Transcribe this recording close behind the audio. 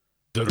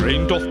The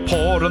rain doth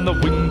pour and the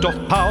wind doth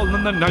howl,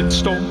 and the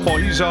Nightstone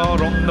boys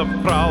are on the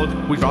prowl.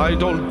 We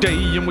ride all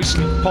day and we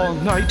sleep all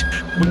night.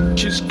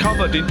 Winch is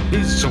covered in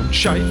his own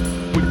shite.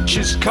 Winch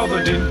is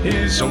covered in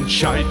his own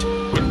shite.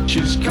 Winch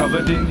is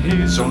covered in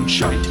his own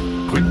shite.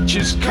 Winch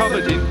is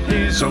covered in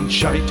his own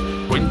shite.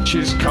 Winch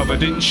is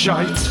covered in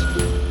shite.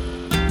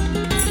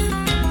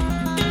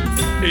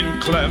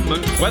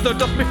 Inclement weather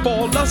doth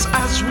befall us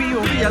as we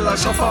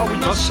realise how far we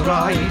must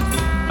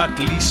ride. At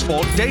least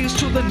 4 days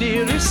to the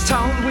nearest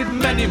town, with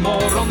many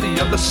more on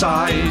the other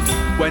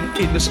side. When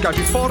in the sky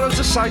before us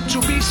a sight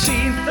to be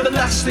seen, the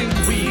last thing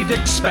we'd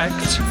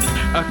expect.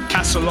 A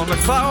castle on a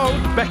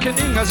cloud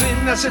beckoning us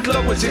in as it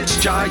lowers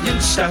its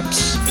giant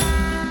steps.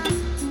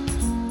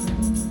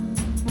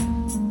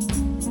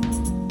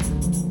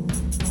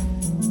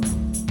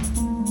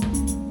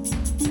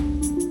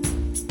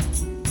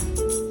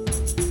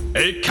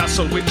 A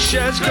castle which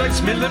shares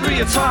great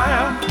military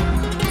attire.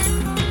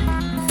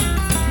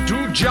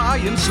 Two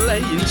giants lay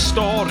in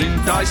store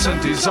in dice and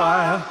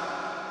desire.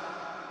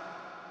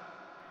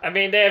 I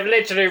mean, they've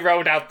literally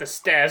rolled out the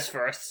stairs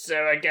for us,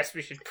 so I guess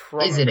we should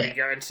probably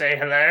go and say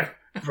hello.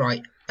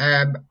 Right.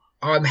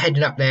 I'm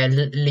heading up there,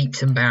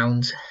 leaps and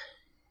bounds.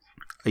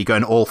 Are you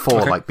going all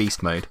four, like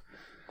beast mode?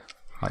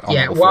 Like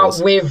yeah, well,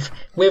 with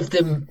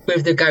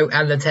the goat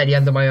and the teddy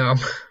under my arm.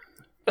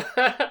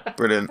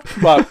 Brilliant.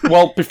 Right.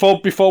 Well,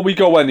 before we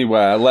go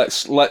anywhere,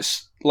 let's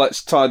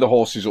tie the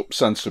horses up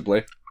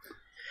sensibly.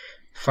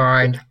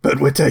 Fine. But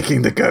we're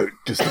taking the goat,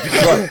 just to be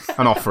clear.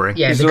 An offering.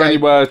 Yeah, Is there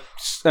anywhere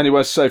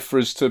safe for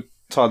us to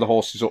tie the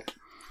horses up?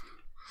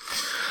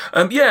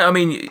 Yeah, I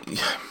mean,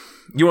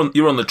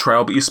 you're on the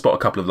trail, but you spot a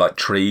couple of like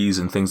trees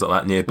and things like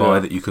that nearby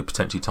that you could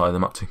potentially tie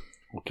them up to.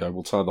 Okay,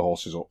 we'll tie the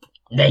horses up.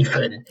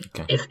 Nathan,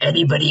 if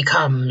anybody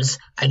comes,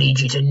 I need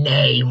you to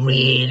neigh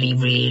really,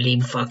 really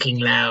fucking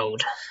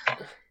loud.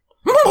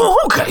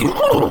 Okay.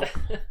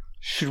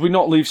 Should we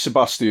not leave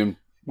Sebastian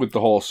with the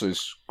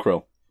horses,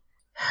 Krill?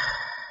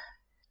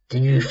 Do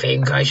you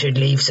think I should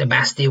leave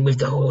Sebastian with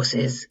the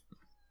horses?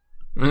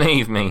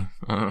 Leave me.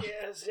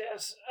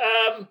 Yes.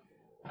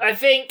 I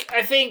think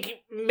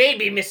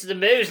maybe Mr.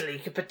 Mosley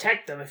could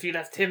protect them if you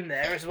left him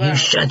there as well. You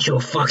shut your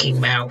fucking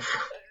mouth.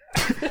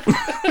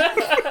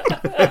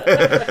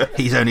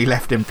 He's only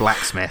left in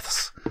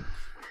blacksmiths.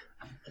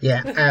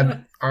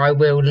 Yeah, I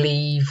will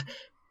leave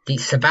the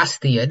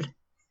Sebastian,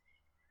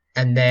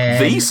 and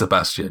then... The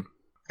Sebastian?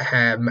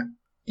 Yeah,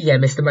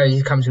 Mr.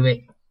 Moses comes with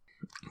me.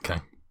 Okay.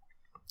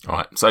 All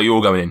right, so you're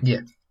all going in? Yeah.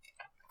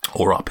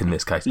 Or up in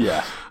this case.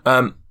 Yeah.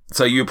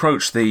 So you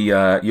approach the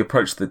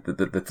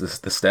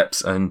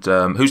steps, and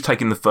who's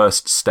taking the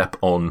first step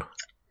on?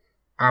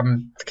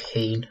 I'm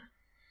keen.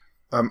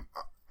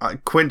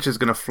 Quinch is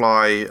going to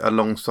fly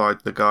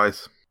alongside the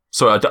guys.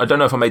 Sorry, I don't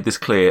know if I made this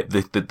clear.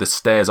 The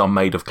stairs are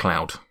made of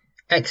cloud.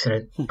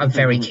 Excellent. I'm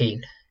very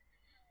keen.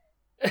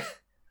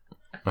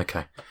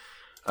 Okay.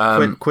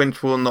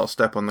 Quinch will not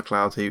step on the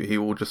clouds. He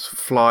will just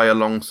fly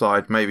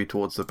alongside, maybe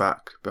towards the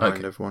back,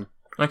 behind everyone.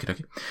 Okay.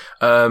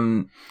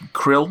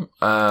 Krill,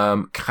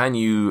 can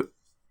you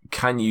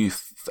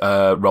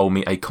roll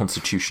me a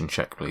Constitution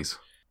check, please?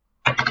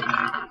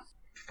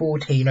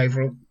 14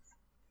 overall.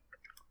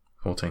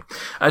 14.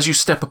 As you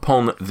step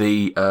upon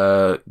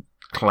the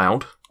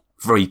cloud,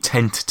 very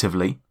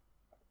tentatively,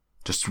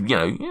 just, like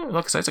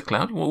I say, it's a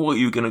cloud. What are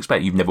you going to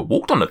expect? You've never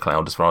walked on a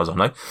cloud, as far as I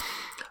know.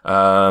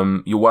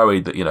 You're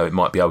worried that, it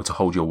might be able to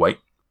hold your weight.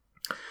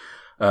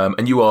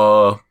 And you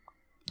are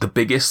the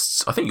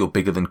biggest. I think you're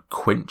bigger than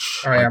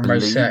Quinch. I am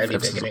most certainly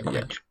bigger than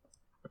Quinch.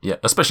 Yeah,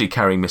 especially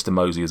carrying Mr.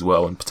 Mosey as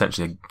well, and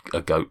potentially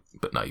a goat.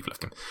 But no, you've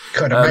left him.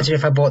 God, imagine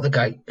if I bought the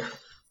goat.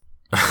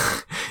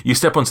 You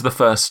step onto the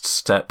first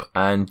step,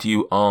 and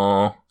you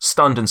are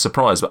stunned and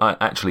surprised by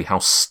actually how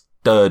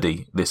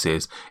sturdy this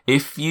is.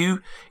 If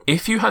you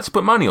had to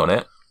put money on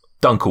it,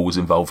 Dunkel was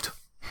involved,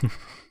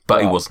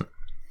 but he wasn't.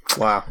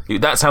 Wow,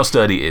 that's how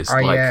sturdy it is.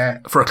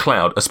 For a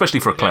cloud,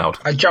 especially for a cloud.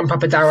 I jump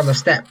up and down on the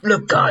step.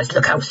 Look, guys,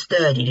 look how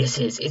sturdy this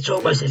is. It's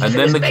almost as if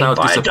it was made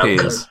by a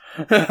Dunkel.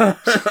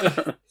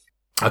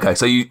 Okay,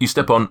 so you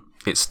step on.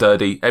 It's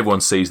sturdy.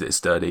 Everyone sees that it's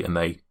sturdy, and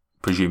they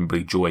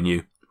presumably join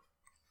you.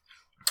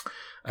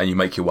 And you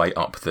make your way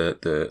up the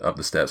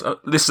steps.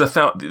 This is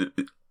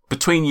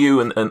between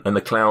you and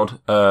the cloud.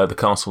 The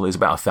castle is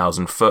about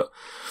 1,000 foot.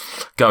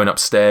 Going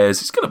upstairs,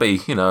 it's going to be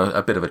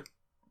a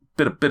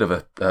bit of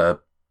a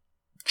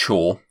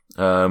chore.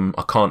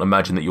 I can't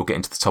imagine that you'll get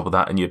into the top of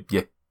that and your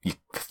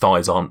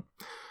thighs aren't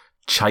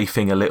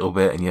chafing a little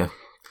bit, and you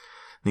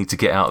need to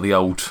get out the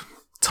old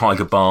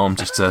Tiger Balm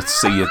just to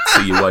see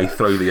your way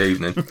through the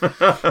evening.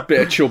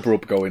 Bit of chub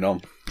rub going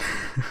on.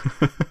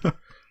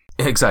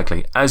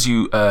 Exactly. As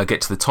you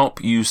get to the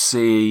top, you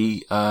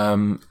see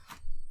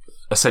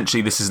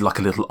essentially this is like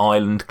a little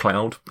island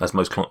cloud, as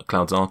most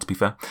clouds are, to be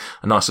fair.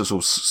 A nice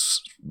little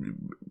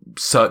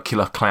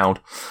circular cloud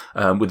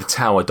with a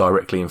tower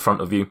directly in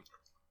front of you.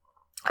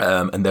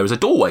 And there is a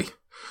doorway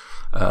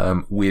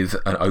with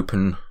an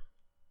open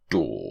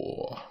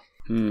door.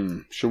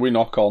 Shall we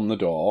knock on the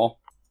door?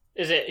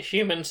 Is it a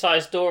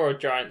human-sized door or a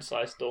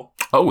giant-sized door?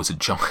 Oh, it's a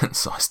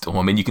giant-sized door.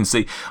 I mean, you can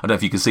see... I don't know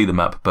if you can see the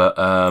map, but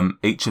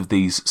each of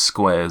these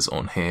squares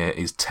on here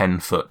is 10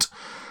 foot.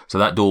 So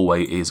that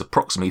doorway is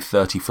approximately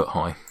 30 foot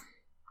high.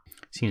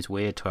 Seems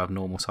weird to have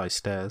normal-sized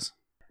stairs.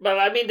 Well,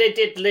 I mean, they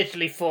did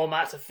literally form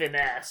out of thin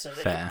air, so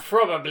they Fair. could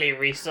probably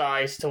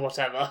resize to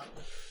whatever.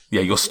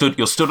 Yeah, you're stood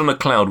on a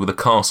cloud with a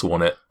castle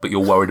on it, but you're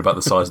worried about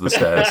the size of the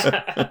stairs.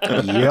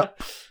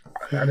 Yep.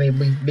 I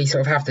mean, we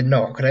sort of have to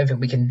knock. I don't think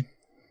we can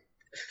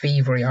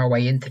thievery our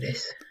way into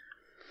this.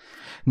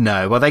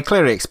 No, well, they're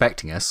clearly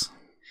expecting us.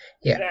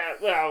 Yeah.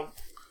 Well,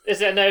 is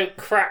there no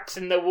cracks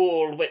in the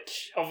wall,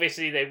 which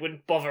obviously they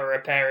wouldn't bother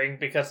repairing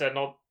because they're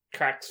not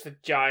cracks for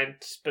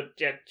giants, but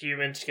yet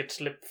humans could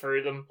slip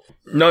through them?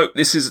 No,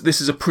 this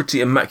is a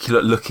pretty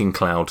immaculate looking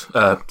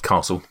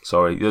castle.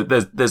 Sorry,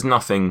 there's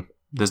nothing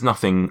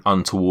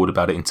untoward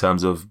about it in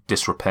terms of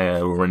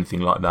disrepair or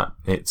anything like that.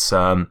 It's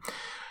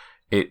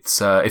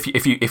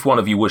if one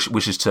of you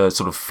wishes to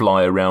sort of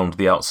fly around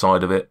the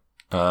outside of it,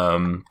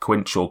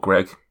 Quinch or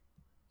Greg.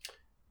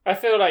 I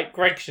feel like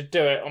Greg should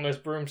do it on his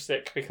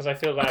broomstick because I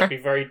feel that'd be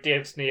very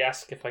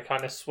Disney-esque if I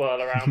kind of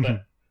swirl around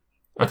it.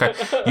 Okay,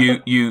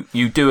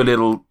 you do a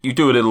little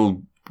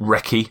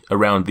recce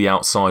around the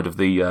outside of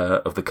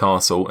the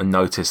castle and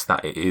notice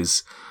that it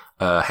is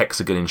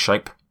hexagon in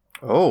shape.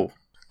 Oh,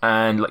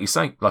 and like I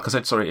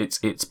said,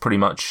 it's pretty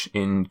much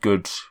in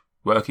good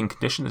working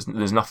condition.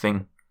 There's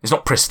nothing. It's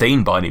not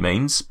pristine by any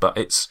means, but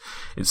it's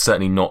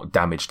certainly not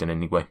damaged in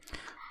any way.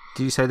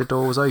 Did you say the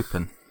door was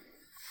open?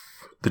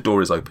 The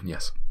door is open.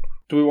 Yes.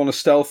 Do we want to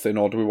stealth in,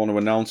 or do we want to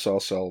announce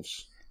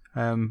ourselves?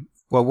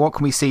 Well, what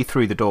can we see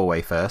through the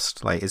doorway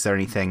first? Like, is there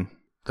anything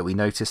that we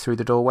notice through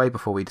the doorway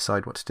before we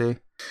decide what to do?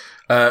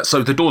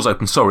 So the door's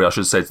open. Sorry, I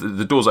should say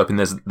the door's open.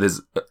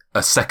 There's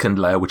a second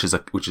layer, which is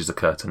a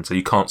curtain, so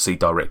you can't see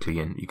directly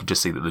in. You can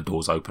just see that the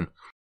door's open.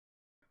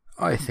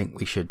 I think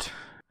we should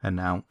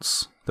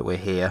announce that we're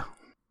here.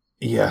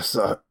 yes,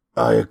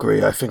 I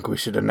agree. I think we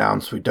should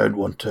announce we don't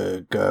want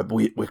to go.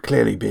 We're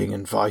clearly being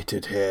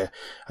invited here.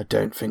 I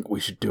don't think we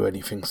should do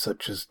anything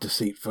such as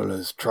deceitful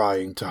as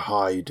trying to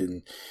hide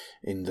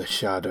in the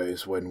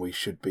shadows when we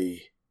should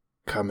be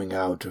coming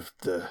out of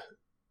the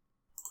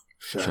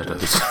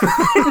shadows.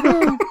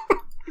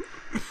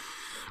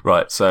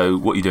 Right, so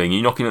what are you doing? Are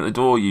you knocking at the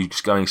door? Are you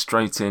just going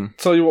straight in?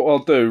 Tell you what I'll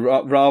do,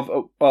 Rav.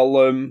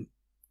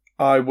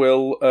 I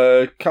will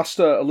cast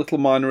a little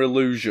minor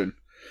illusion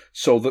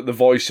so that the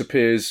voice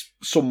appears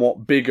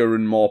somewhat bigger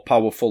and more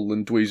powerful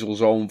than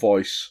Dweezil's own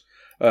voice,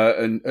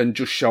 and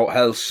just shout,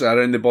 "Hell,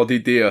 sir, anybody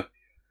dear?"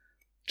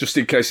 Just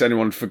in case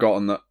anyone had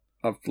forgotten that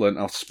I've learnt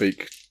how to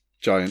speak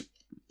giant.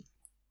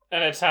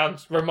 And it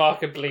sounds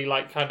remarkably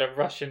like kind of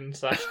Russian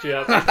 /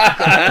 German.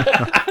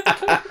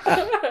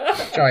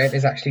 Giant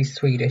is actually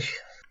Swedish.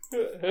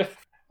 It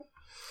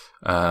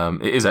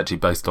is actually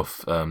based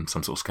off some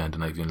sort of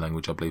Scandinavian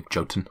language, I believe,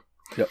 Jotun.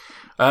 Yep.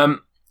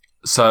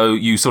 So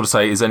you sort of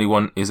say, "Is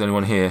anyone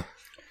here?"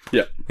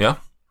 Yeah. Yeah.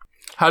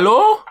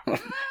 Hello.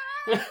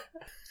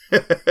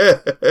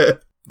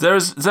 There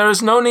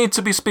is no need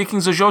to be speaking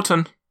the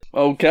Jotun.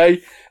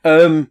 Okay.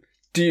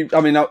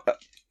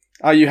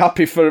 Are you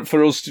happy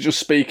for us to just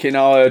speak in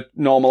our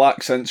normal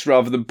accents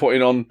rather than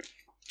putting on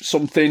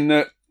something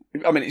that...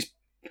 I mean,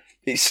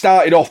 it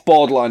started off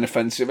borderline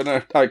offensive,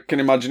 and I can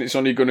imagine it's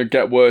only going to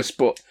get worse,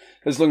 but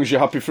as long as you're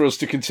happy for us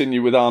to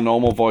continue with our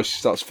normal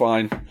voices, that's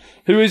fine.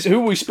 Who are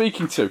we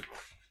speaking to?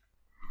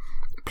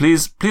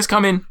 Please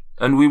come in,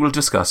 and we will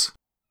discuss.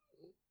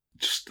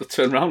 Just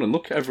turn around and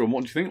look at everyone.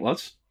 What do you think,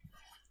 lads?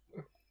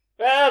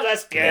 Well,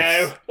 let's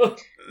go.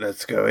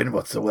 Let's go in.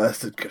 What's the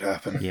worst that could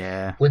happen?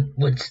 Yeah.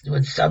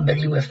 Would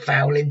somebody with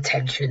foul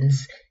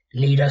intentions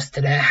lead us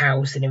to their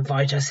house and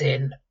invite us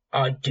in?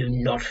 I do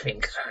not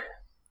think so.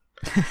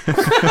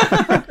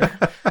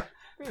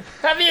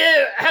 Have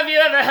you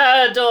ever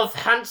heard of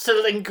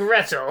Hansel and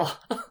Gretel?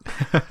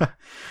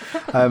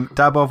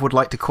 Dabov would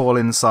like to call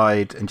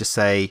inside and just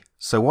say,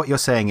 "So what you're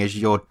saying is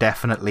you're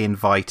definitely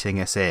inviting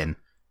us in,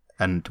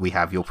 and we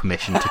have your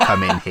permission to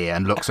come in here,"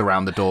 and looks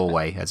around the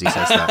doorway as he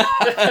says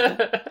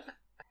that.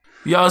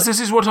 Yes, this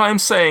is what I am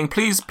saying.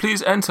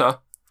 Please enter.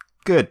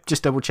 Good,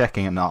 just double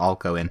checking and I'll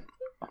go in.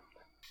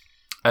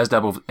 As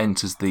Dabov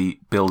enters the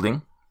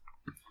building,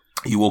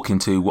 you walk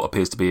into what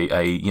appears to be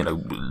a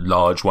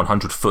large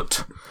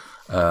 100-foot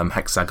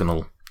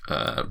hexagonal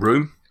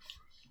room.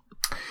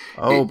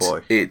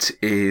 Boy! It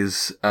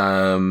is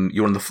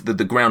you're on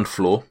the ground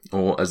floor,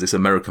 or as this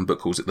American book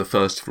calls it, the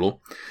first floor,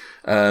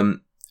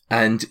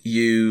 and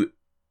you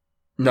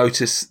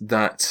notice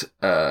that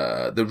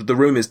the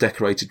room is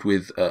decorated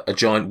with a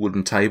giant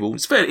wooden table.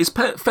 It's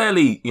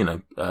fairly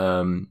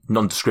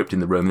nondescript in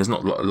the room. There's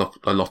not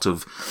a lot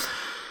of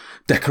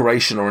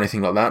decoration or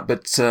anything like that,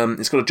 but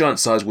it's got a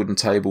giant-sized wooden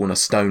table and a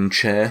stone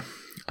chair.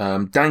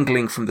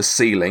 Dangling from the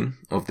ceiling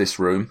of this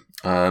room,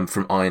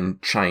 from iron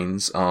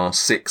chains, are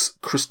 6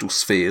 crystal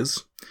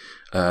spheres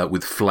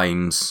with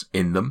flames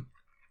in them,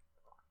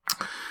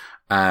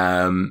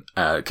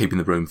 keeping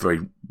the room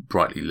very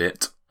brightly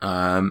lit.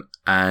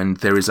 And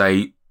there is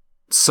a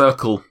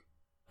circle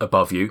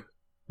above you,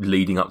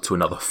 leading up to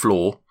another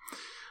floor,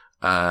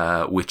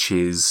 which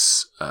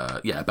is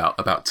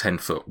about 10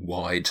 foot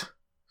wide,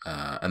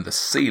 and the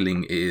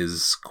ceiling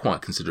is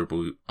quite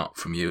considerable up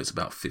from you. It's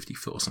about 50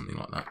 foot or something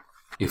like that,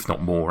 if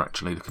not more.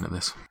 Actually, looking at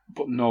this,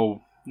 But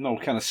no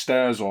kind of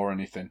stairs or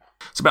anything.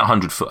 it's about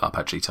 100 foot up.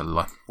 Actually, tell a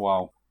lie.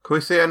 Wow. Can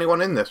we see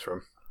anyone in this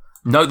room?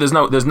 No, there's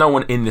no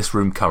one in this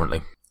room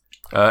currently.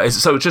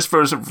 So just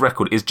for a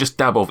record, is just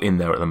Dabov in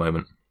there at the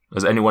moment?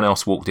 Has anyone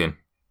else walked in?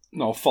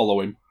 No, follow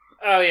him.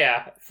 Oh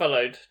yeah,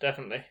 followed,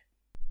 definitely.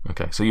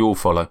 Okay, so you all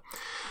follow.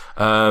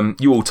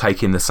 You all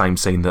take in the same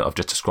scene that I've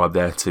just described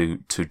there to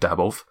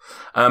Dabov.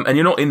 And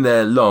you're not in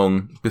there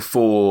long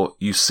before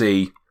you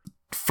see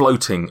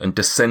floating and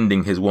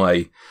descending his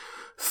way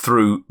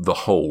through the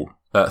hole,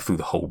 a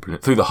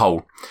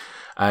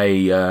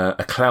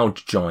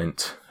cloud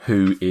giant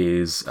who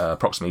is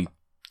approximately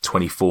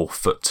 24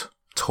 foot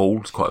tall.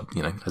 It's quite,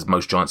 as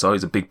most giants are.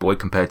 He's a big boy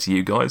compared to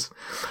you guys.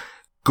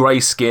 Grey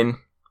skin,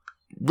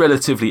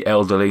 relatively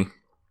elderly,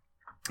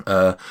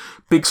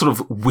 big sort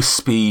of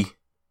wispy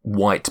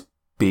white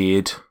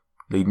beard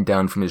leading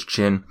down from his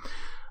chin.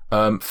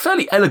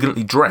 Fairly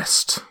elegantly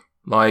dressed,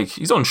 like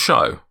he's on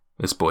show.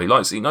 This boy, he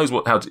knows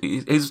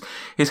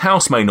his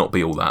house may not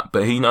be all that,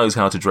 but he knows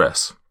how to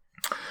dress.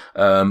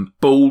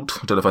 Bald,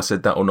 I don't know if I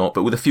said that or not,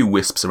 but with a few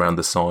wisps around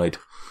the side.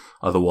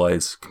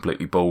 Otherwise,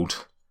 completely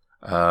bald.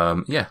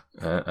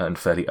 And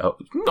fairly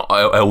not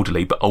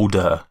elderly, but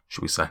older,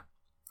 should we say?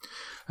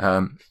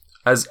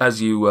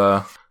 As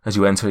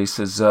you enter, he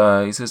says,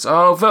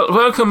 "Oh,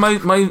 welcome,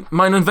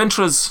 my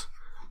adventurers.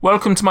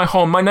 Welcome to my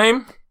home. My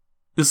name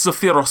is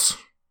Zephyros.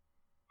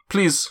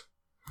 Please,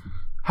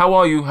 how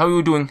are you? How are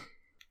you doing?"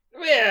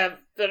 We're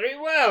very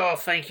well,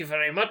 thank you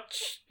very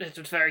much. It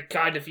was very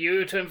kind of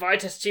you to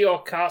invite us to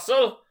your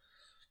castle.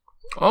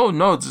 Oh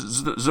no,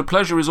 the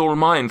pleasure is all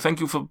mine. Thank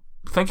you for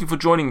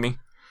joining me.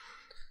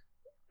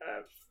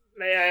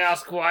 May I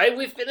ask why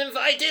we've been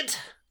invited?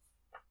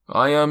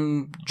 I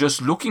am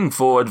just looking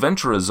for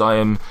adventurers. I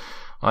am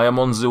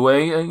on the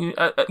way.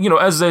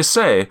 As they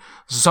say,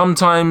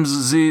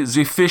 sometimes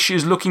the fish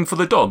is looking for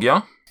the dog.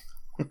 Yeah,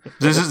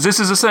 this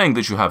is a saying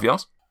that you have.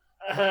 Yes.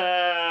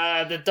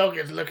 The dog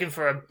is looking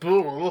for a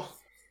bull.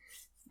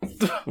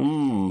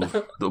 Ooh,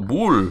 the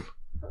bull.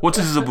 What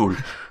is the bull?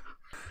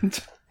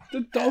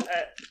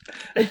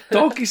 The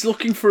dog is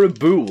looking for a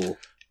bull.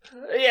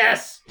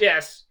 Yes.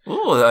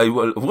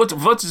 Oh,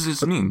 what does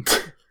this mean?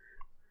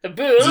 A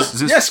bull?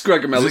 Yes,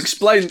 Gregomel,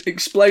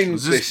 explain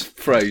this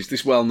phrase,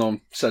 this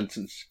well-known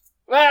sentence.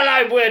 Well,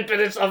 I would,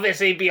 but it's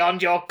obviously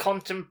beyond your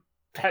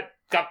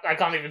I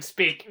can't even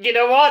speak. You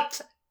know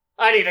what?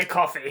 I need a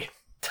coffee.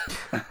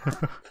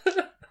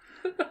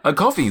 A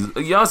coffee?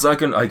 Yes, I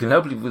can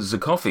help you with the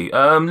coffee.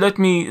 Let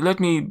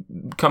me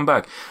come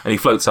back. And he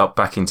floats up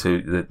back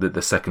into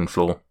the second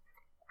floor.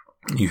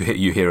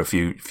 You hear a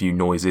few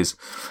noises,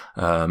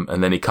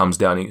 and then he comes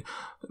down.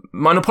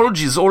 My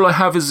apologies. All I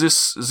have is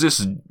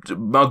this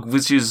mug,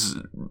 which is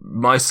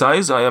my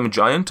size. I am a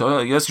giant.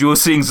 Yes, you are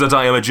seeing that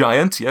I am a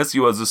giant. Yes,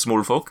 you are the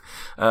small folk.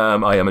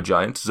 I am a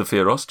giant,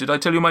 Zephyros. Did I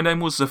tell you my name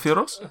was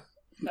Zephyros?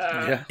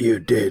 Yeah, you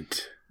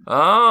did.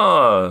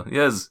 Ah,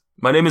 yes.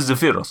 My name is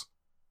Zephyros,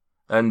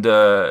 and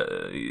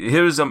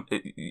here is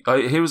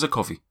a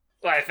coffee.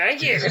 Why,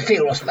 thank you.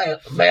 Zephyros,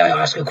 may I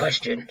ask a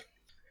question?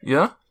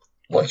 Yeah.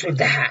 What's with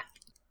the hat?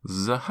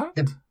 The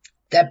hat?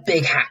 That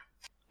big hat.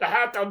 The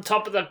hat on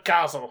top of the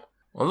castle.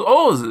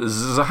 Oh,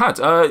 the hat.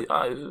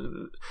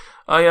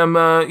 I am.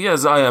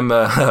 Yes, I am.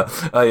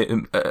 I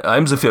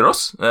am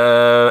Zephyros,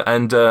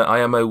 and I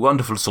am a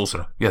wonderful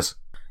sorcerer. Yes.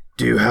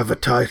 Do you have a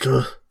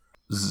title?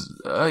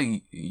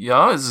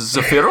 Yeah,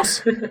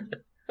 Zephyros.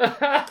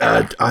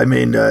 I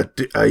mean,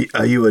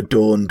 are you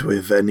adorned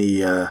with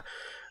any?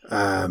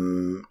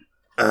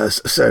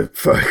 So,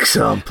 for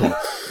example,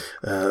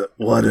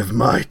 one of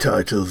my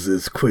titles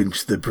is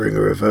Quinch, the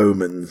Bringer of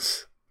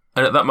Omens.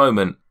 And at that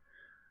moment,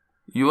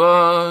 you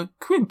are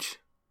Quinch,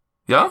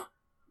 yeah?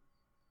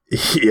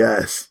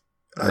 Yes,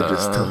 I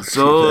just told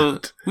so, you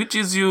that. Which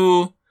is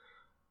you,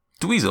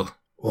 Dweezil?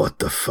 What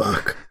the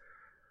fuck?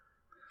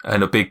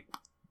 And a big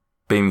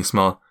beaming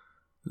smile.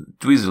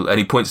 Dweezil, and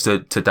he points to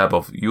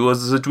Dabov. You are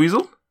the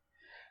Dweezil?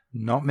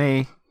 Not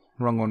me.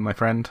 Wrong one, my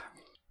friend.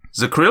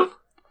 The Krill?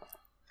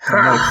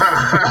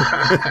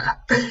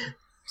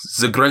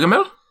 The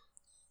Gregomel?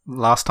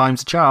 Last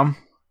time's a charm.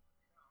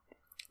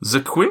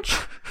 The Quinch?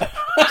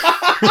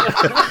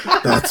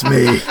 That's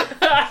me.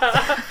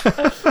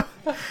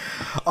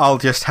 I'll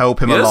just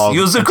help him Yes, along.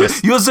 you're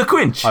the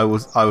Quinch. I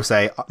will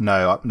say,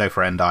 no,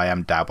 friend, I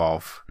am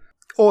Dabov.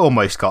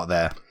 Almost got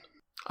there.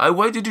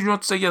 Why did you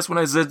not say yes when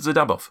I said the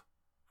Dabov?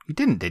 You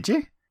didn't, did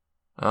you?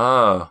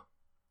 Ah.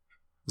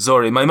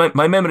 Sorry, my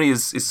memory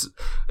is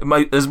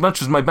as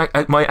much as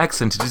my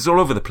accent, it is all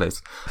over the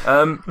place.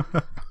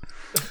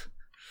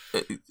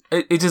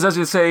 It is as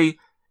you say.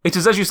 It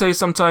is as you say.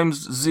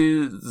 Sometimes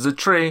the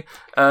tree.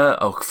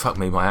 Oh fuck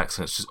me, my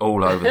accent's just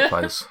all over the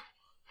place.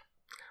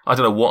 I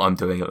don't know what I'm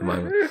doing at the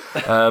moment.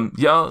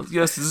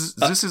 Yes,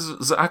 this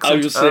is the accent. I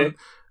would say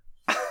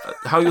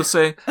how you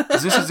say,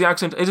 this is the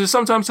accent, it is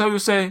sometimes how you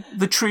say,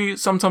 the tree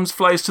sometimes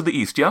flies to the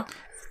east, yeah?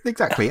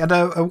 Exactly. And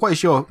what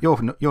is your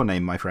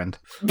name, my friend?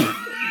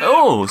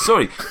 Oh,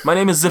 sorry. My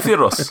name is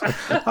Zephyros.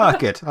 Ah,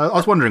 good. I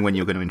was wondering when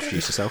you were going to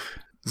introduce yourself.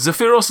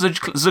 Zephyros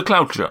the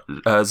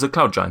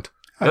cloud giant.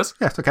 Yes?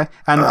 Yes, okay.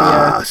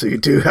 And so you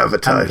do have a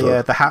title.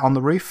 And the hat on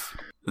the roof?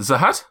 The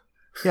hat?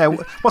 Yeah,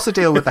 what's the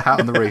deal with the hat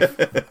on the roof?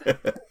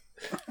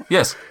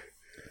 Yes.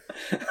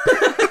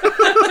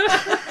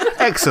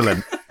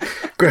 Excellent.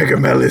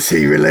 Gregor, is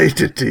he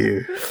related to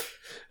you?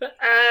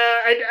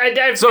 I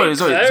don't Sorry.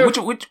 think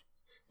so.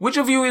 Which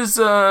of you is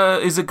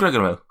a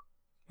Gregor?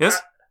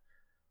 Yes?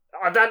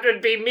 That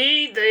would be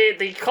me,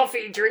 the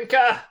coffee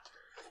drinker.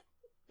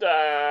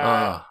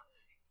 The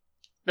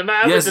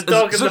man yes, with the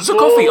dog and the the ball.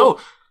 coffee. Oh,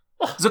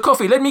 the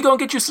coffee. Let me go and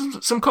get you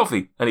some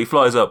coffee. And he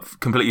flies up,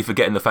 completely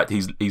forgetting the fact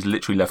he's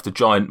literally left a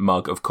giant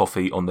mug of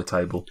coffee on the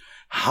table.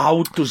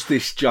 How does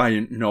this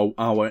giant know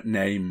our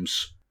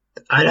names?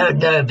 I don't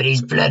know, but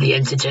he's bloody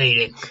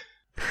entertaining.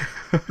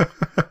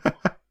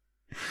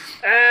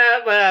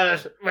 Well,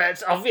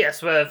 it's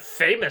obvious we're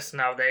famous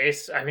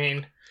nowadays. I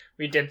mean,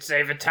 we did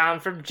save a town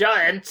from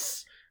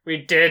giants. We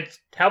did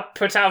help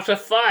put out a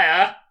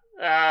fire.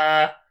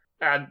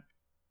 And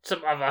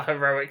some other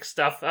heroic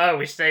stuff. Oh,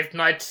 we saved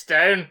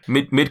Nightstone.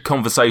 Mid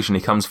conversation,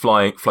 he comes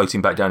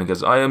floating back down and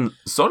goes, "I am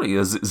sorry,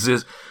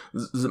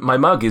 my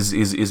mug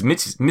is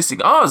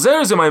missing. Ah, there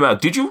is my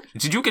mug. Did you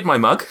get my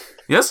mug?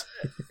 Yes.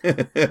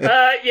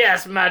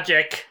 Yes,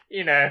 magic.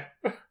 You know.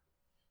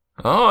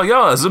 Oh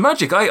yeah, the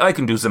magic. I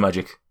can do the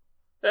magic.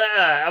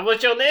 And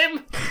what's your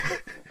name?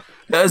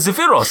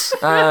 Zephyros.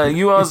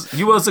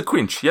 You are the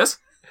Quinch. Yes.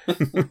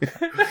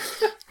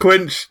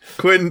 Quinch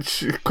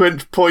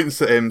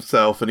points at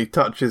himself and he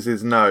touches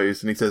his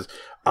nose and he says,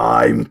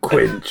 "I'm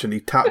Quinch," and he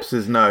taps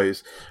his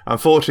nose.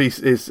 Unfortunately,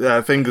 his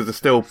fingers are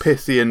still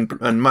pissy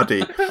and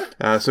muddy,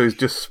 so he's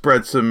just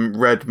spread some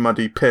red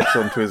muddy piss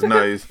onto his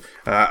nose,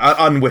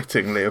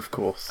 unwittingly, of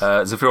course.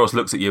 Zephyros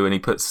looks at you and he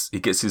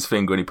gets his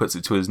finger and he puts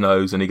it to his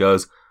nose and he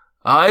goes,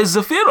 "I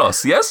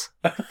Zephyros, yes."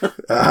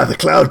 The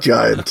cloud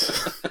giant.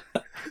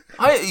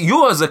 You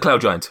are the cloud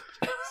giant.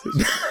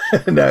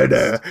 No,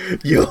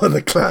 you're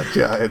the cloud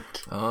giant.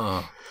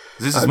 Oh,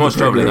 this is more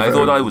troubling. I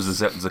thought I was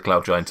the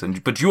cloud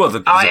giant, but you are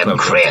the I am cloud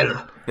Krill.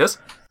 giant. Yes?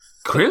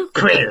 Krill?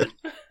 Krill.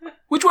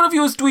 Which one of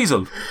you is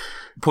Dweezil?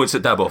 Points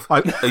at Daboff.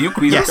 Are you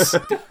Dweezil? Yes.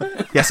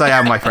 Yes, I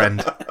am, my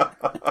friend.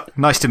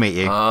 Nice to meet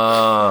you.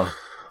 Ah,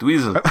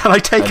 Dweezil. And I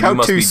take out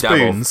must 2 be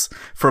spoons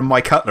from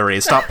my cutlery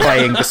and start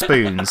playing the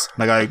spoons.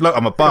 And I go, "Look,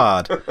 I'm a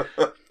bard."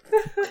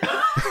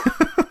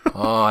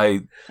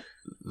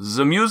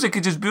 The music,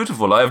 it is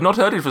beautiful. I have not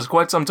heard it for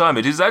quite some time.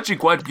 It is actually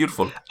quite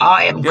beautiful.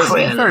 I am Yes,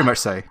 Krill. Very much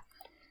so.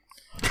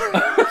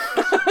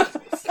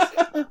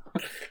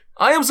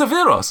 I am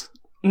Zephyros.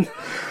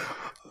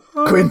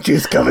 Quinch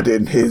is covered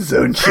in his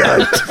own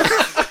shite.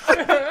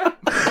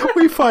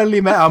 We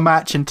finally met our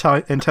match in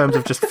terms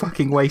of just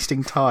fucking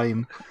wasting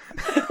time.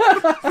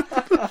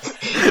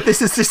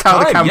 This is just how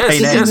the Time,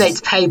 campaign yes, ends.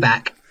 It's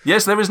payback.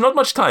 Yes, there is not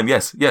much time.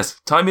 Yes.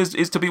 Time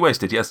is to be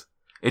wasted. Yes.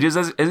 It is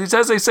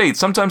as they say.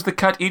 Sometimes the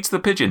cat eats the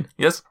pigeon.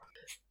 Yes.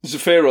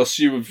 Zephyros,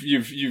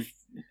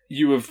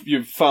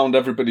 you've found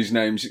everybody's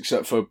names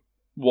except for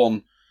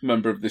one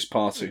member of this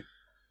party.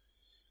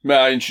 May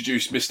I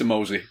introduce Mr.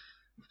 Mosey?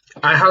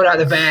 I hold out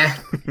the bear.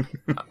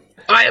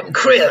 I am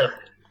Krill.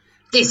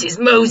 This is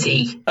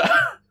Mosey.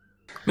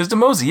 Mr.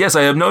 Mosey. Yes,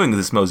 I am knowing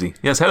this Mosey.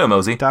 Yes, hello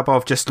Mosey.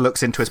 Dabov just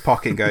looks into his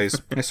pocket and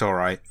goes, "It's all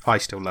right. I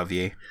still love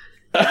you."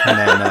 And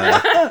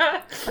then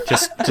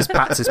just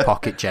pats his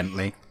pocket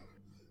gently.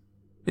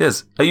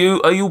 Yes. Are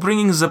you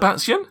bringing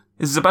Sebastian?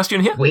 Is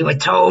Sebastian here? We were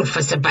told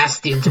for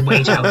Sebastian to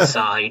wait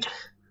outside.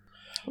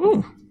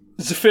 Ooh.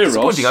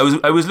 Disappointing. Zephyros,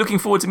 I was looking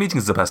forward to meeting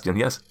Sebastian.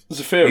 Yes. He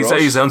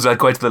Zephyros, sounds like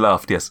quite the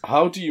laugh. Yes.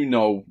 how do you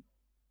know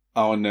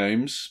our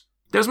names?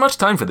 There's much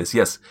time for this.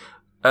 Yes.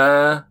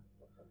 But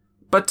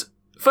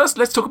first,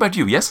 let's talk about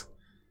you. Yes.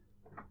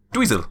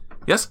 Dweezil.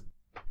 Yes.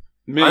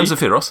 Me? I'm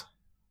Zephyros.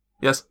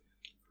 Yes.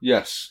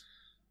 Yes.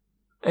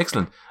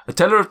 Excellent. A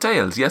teller of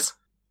tales. Yes.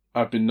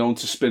 I've been known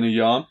to spin a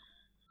yarn.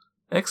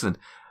 Excellent.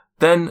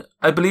 Then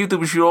I believe that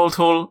we should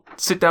all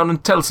sit down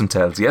and tell some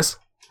tales. Yes.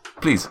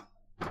 Please,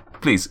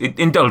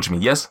 indulge me.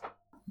 Yes.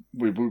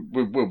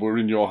 We're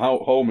in your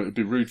home. It would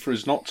be rude for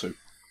us not to.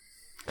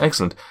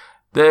 Excellent.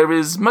 There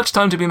is much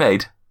time to be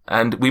made,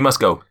 and we must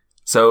go.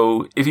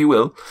 So, if you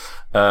will,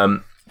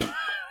 and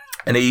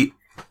he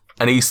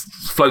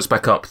floats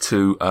back up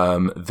to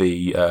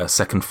the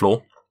second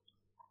floor.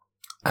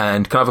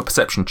 And can I have a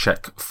perception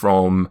check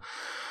from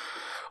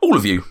all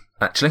of you,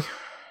 actually?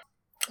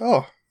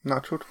 Oh,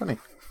 natural 20.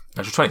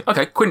 Natural 20.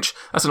 Okay, Quinch,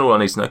 that's all I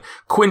need to know.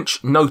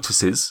 Quinch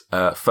notices,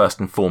 first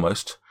and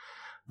foremost,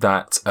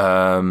 that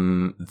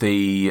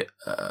the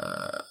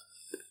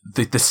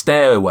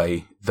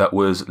stairway that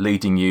was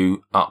leading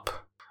you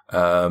up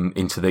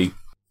into the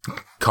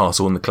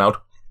castle in the cloud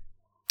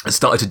has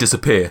started to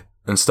disappear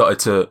and started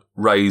to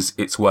raise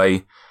its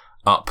way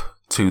up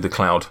to the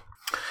cloud.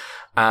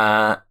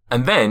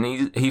 And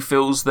then he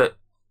feels that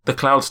the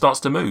cloud starts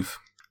to move.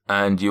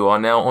 and you are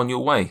now on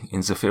your way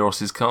in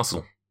Zephyros'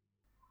 castle.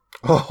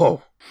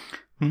 Oh,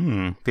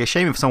 Be a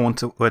shame if someone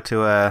were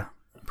to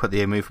put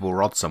the immovable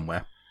rod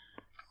somewhere.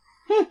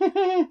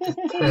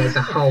 There's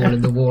a hole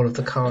in the wall of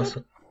the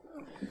castle.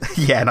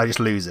 Yeah, and I just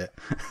lose it.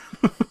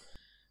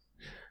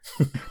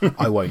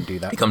 I won't do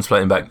that. He comes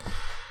floating back.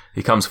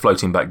 He comes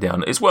floating back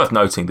down. It's worth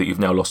noting that you've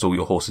now lost all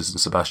your horses and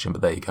Sebastian,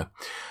 but there you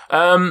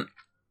go.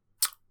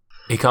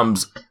 He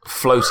comes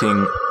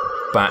floating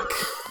back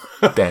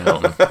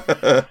down.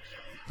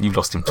 You've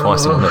lost him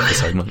twice in one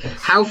episode, not you?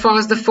 How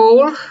far's the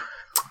fall?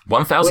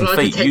 1,000 Will I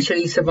feet.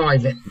 potentially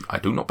survive it? I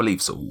do not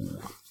believe so.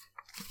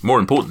 More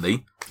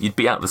importantly, you'd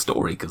be out of the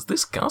story because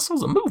this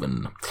castle's a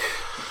moving.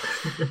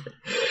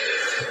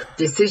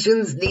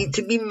 Decisions need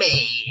to be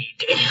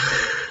made.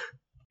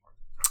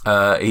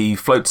 He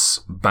floats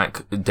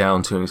back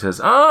down to him and says,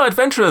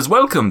 adventurers,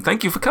 welcome.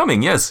 Thank you for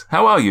coming. Yes,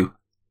 how are you?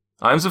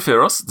 I am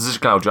Zephyros. This is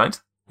Cloud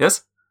Giant.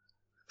 Yes?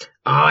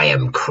 I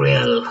am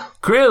Krill.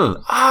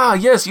 Krill.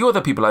 Yes, you're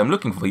the people I'm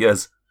looking for.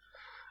 Yes.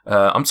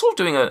 I'm sort of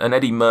doing an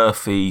Eddie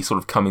Murphy sort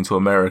of coming to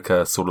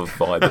America sort of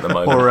vibe at the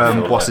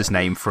moment. Or what's his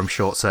name from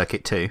Short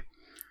Circuit 2?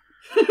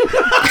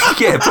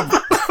 Yeah.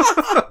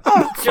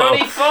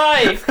 Johnny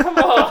Five, come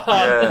on.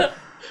 Yeah.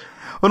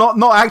 Well,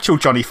 not actual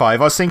Johnny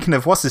Five. I was thinking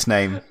of what's his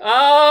name.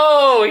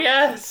 Oh,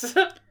 yes.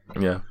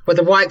 Yeah. With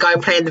the white guy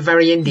playing the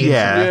very Indian.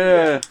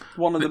 Yeah,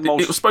 One of the It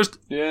most. was supposed.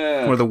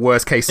 Yeah. one of the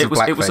worst cases of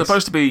blackface. It was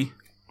supposed to be.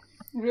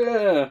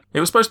 Yeah. It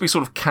was supposed to be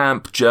sort of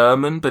camp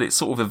German, but it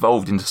sort of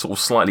evolved into sort of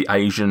slightly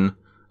Asian,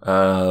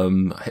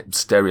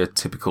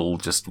 stereotypical,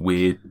 just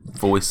weird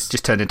voice.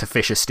 Just turned into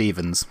Fisher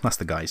Stevens. That's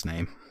the guy's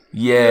name.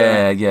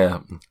 Yeah.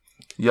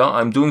 Yeah,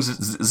 I'm doing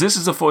this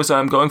is the voice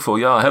I'm going for.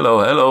 Yeah, hello,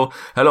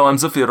 I'm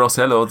Zephyros.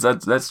 Hello,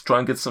 let's try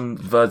and get some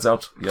words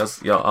out.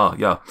 Yes,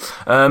 yeah.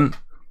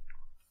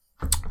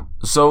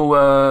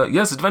 So,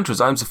 yes, adventurers,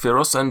 I'm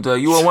Zephyros, and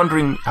you are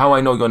wondering how I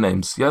know your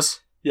names,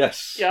 yes?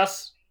 Yes.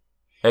 Yes.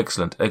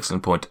 Excellent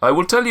point. I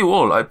will tell you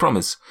all, I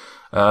promise.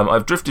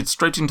 I've drifted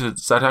straight into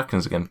South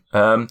Atkins again.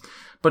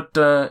 But,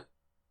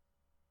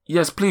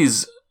 yes,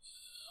 please,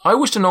 I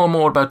wish to know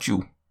more about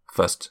you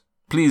first.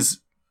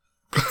 Please.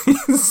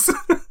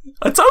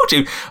 I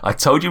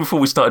told you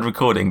before we started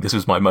recording, this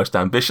was my most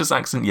ambitious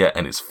accent yet,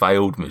 and it's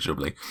failed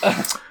miserably.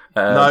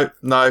 no,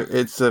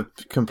 it's a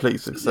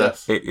complete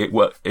success. It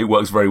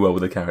works very well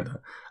with the character.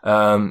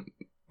 So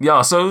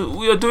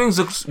we are doing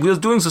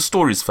the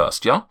stories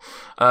first, yeah?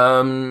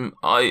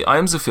 I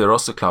am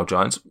Zephyros, the Cloud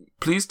Giant.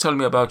 Please tell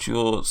me about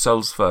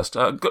yourselves first.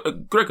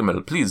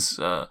 Gregomel, please.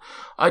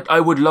 I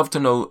would love to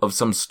know of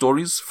some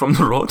stories from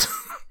the Rod.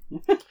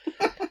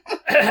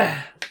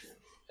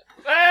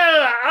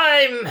 Well,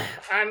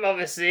 I'm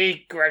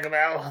obviously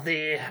Gregomel,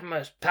 the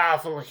most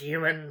powerful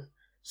human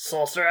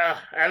sorcerer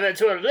ever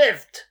to have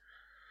lived.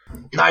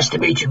 Nice to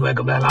meet you,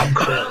 Gregomel. I'm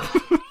Krill.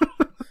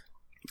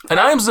 And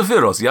I am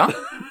Zephyros, yeah?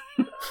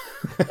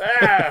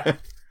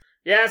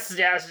 Yes.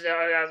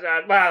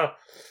 Well,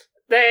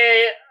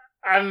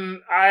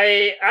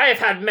 I've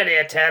had many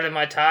a tale in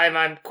my time.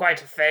 I'm quite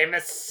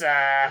famous.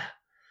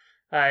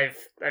 I've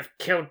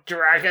killed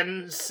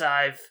dragons.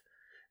 I've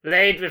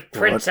laid with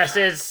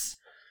princesses.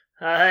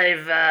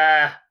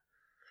 I've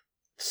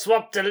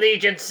swapped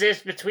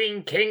allegiances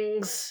between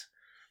kings.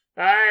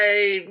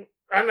 I'm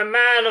a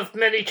man of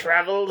many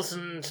travels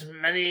and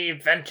many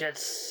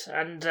ventures,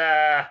 and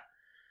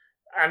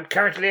I'm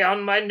currently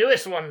on my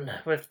newest one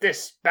with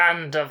this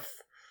band of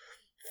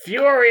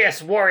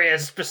furious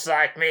warriors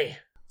beside me.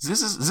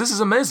 This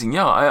is amazing,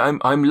 yeah.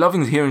 I'm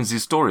loving hearing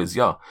these stories,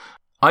 yeah.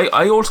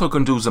 I also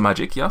can do the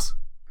magic, yes?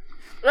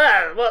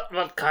 Well,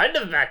 what kind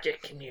of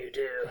magic can you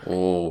do?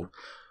 Oh,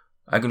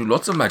 I can do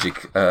lots of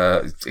magic.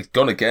 It's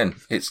gone again.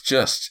 It's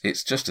just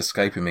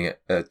escaping me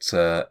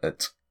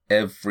at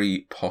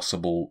every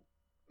possible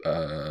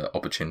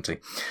opportunity.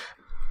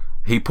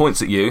 He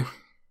points at you,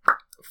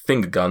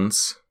 finger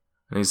guns,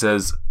 and he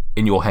says,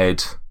 in your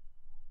head,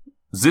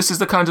 "This is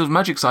the kind of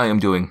magics I am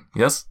doing.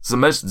 Yes,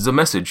 the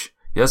message.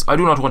 Yes, I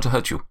do not want to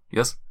hurt you.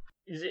 Yes."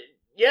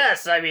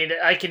 Yes, I mean,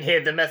 I can hear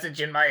the message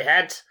in my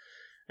head.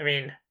 I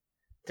mean,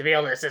 to be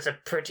honest, it's a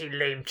pretty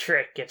lame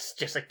trick. It's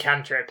just a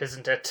cantrip,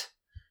 isn't it?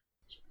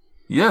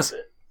 Yes.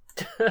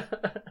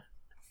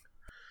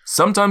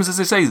 Sometimes, as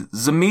they say,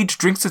 the mead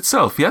drinks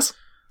itself, yes?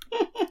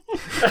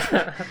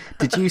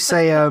 Did you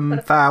say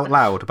that out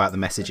loud about the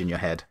message in your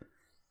head?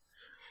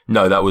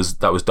 No, that was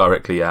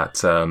directly at...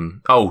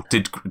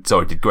 did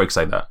Greg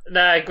say that?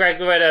 No,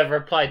 Greg would have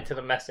replied to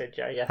the message,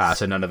 I guess.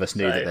 So none of us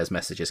knew that there's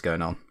messages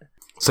going on.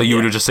 So you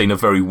would have just seen a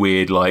very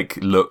weird,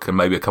 look and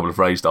maybe a couple of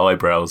raised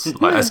eyebrows.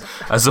 Like, as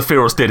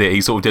Zephyros did it, he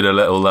sort of did a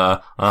little,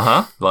 look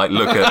at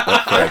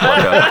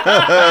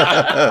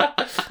Greg.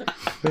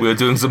 We were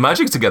doing some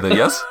magic together,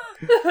 yes?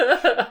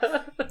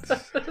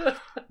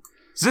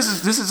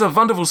 This is a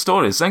wonderful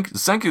story. Thank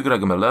you,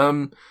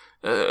 Gregomel.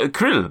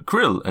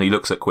 Krill, and he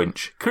looks at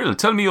Quinch. Krill,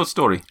 tell me your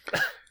story.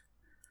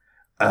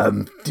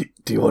 Do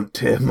you want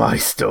to hear my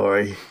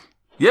story?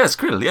 Yes,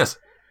 Krill, yes.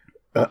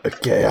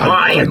 Okay,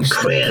 I am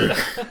Krill.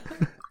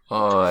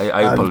 Oh,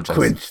 I I'm apologize.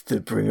 Quinch, the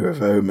bringer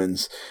of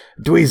omens.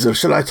 Dweezil,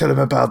 shall I tell him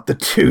about the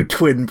 2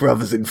 twin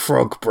brothers in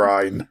frog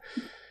brine?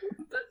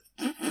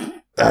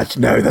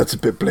 No, that's a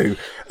bit blue.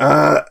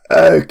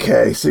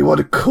 Okay, so what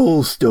a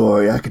cool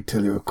story. I can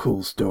tell you a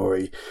cool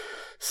story.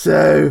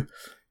 So,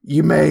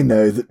 you may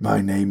know that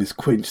my name is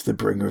Quinch, the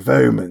bringer of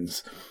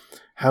omens.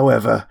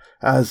 However,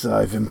 as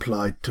I've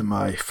implied to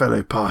my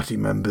fellow party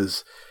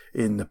members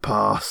in the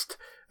past,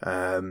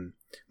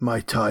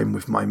 my time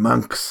with my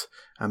monks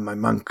and my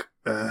monk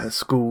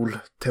school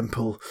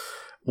temple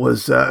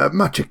was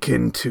much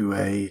akin to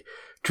a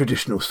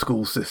traditional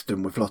school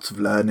system with lots of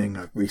learning.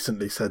 I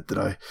recently said that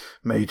I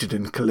majored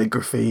in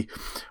calligraphy.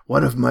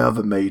 One of my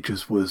other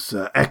majors was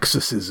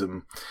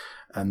exorcism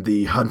and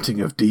the hunting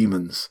of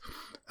demons.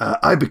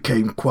 I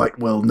became quite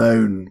well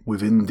known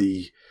within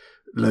the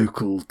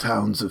local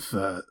towns of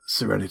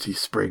Serenity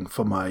Spring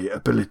for my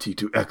ability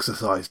to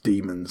exorcise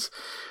demons.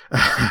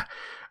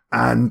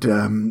 And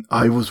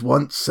I was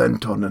once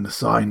sent on an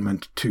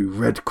assignment to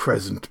Red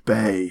Crescent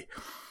Bay,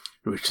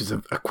 which is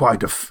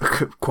quite a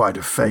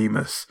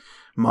famous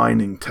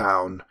mining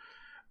town,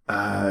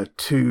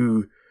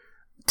 to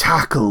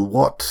tackle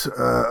what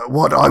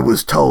I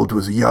was told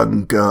was a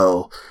young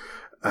girl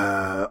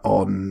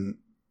on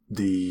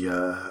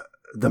the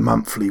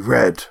Monthly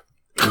Red,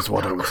 is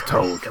what I was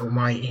told.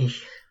 Almighty.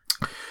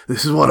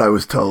 This is what I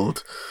was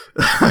told.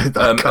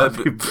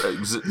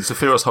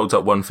 Zephyros holds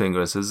up one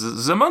finger and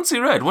says, "The Monthly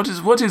Red. What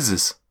is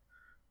this?"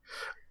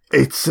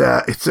 It's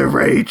a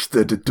rage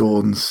that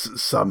adorns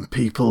some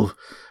people,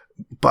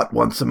 but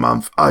once a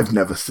month. I've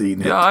never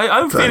seen it. Yeah,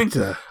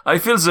 I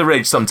feel the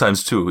rage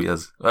sometimes too.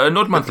 Yes,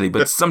 not monthly,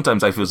 but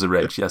sometimes I feel the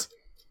rage. Yes.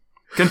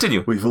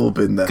 Continue. We've all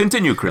been there.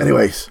 Continue, Chris.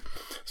 Anyways,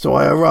 so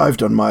I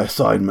arrived on my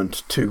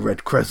assignment to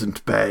Red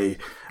Crescent Bay,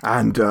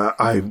 and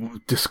I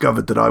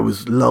discovered that I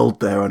was lulled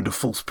there under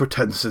false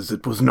pretenses.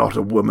 It was not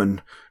a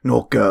woman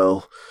nor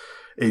girl.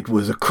 It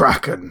was a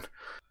kraken.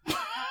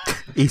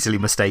 Easily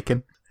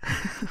mistaken.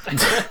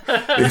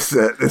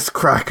 This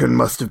kraken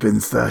must have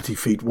been 30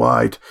 feet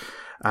wide,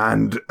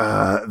 and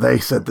they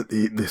said that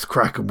this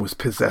kraken was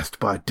possessed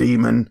by a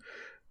demon.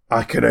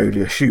 I can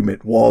only assume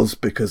it was,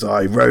 because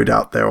I rowed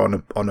out there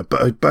on a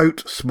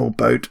boat, small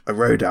boat. I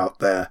rowed out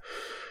there.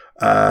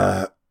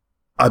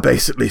 I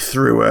basically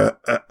threw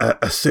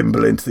a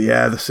symbol into the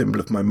air, the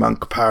symbol of my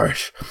monk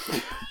parish.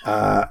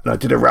 And I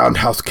did a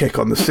roundhouse kick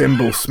on the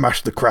symbol,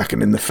 smashed the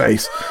kraken in the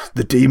face.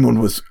 The demon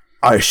was,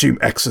 I assume,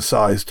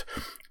 exorcised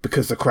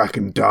because the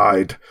kraken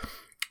died.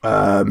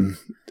 Actually,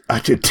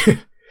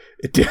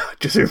 I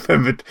just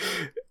remembered.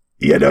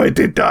 Yeah, no, it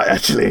did die,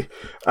 actually.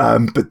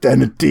 But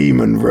then a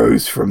demon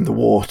rose from the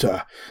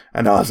water,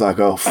 and I was like,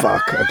 oh,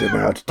 fuck, I don't know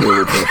how to deal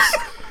with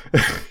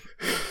this.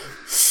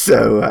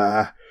 So,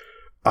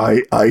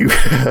 I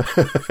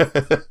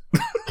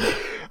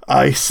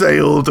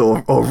sailed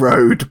or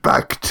rowed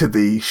back to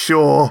the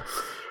shore.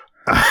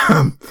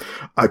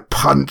 I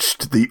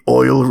punched the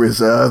oil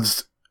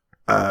reserves,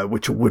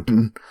 which are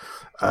wooden,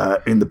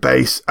 in the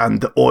base, and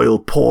the oil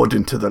poured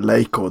into the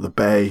lake or the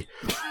bay.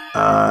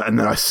 And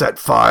then I set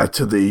fire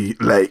to the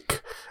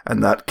lake,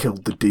 and that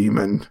killed the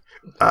demon.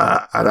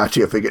 And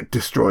actually, I think it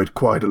destroyed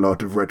quite a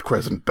lot of Red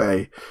Crescent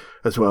Bay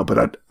as well.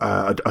 But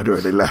I'd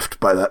already left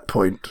by that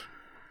point.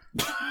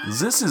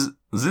 This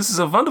is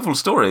a wonderful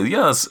story.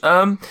 Yes.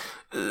 Can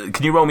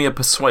you roll me a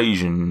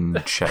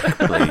persuasion check,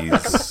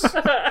 please?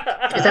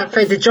 Is that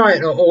for the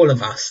giant or all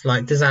of us?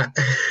 Like, does that?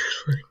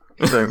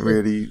 I don't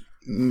really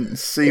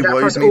see Is that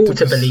why for us you need all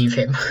to believe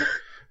him?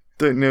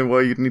 Don't know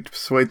why you'd need to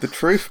persuade the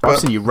truth. I've But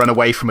seen you run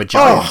away from a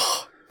giant.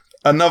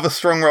 another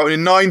strong roll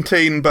in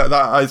 19, but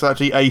that is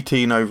actually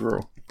 18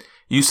 overall.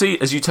 You see,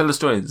 as you tell the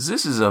story,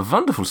 this is a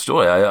wonderful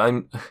story.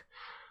 I'm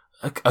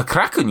a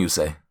kraken, you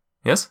say?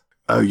 Yes.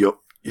 Oh,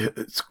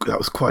 that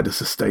was quite a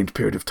sustained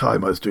period of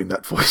time I was doing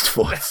that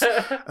voice.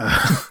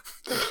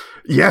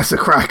 Yes, a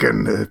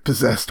kraken, a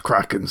possessed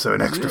kraken, so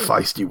an extra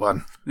feisty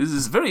one. This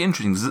is very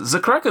interesting. The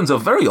krakens are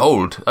very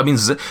old. I mean,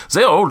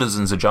 they are older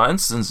than the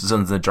giants,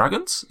 than the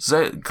dragons.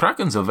 The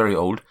krakens are very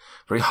old,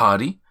 very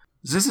hardy.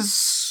 This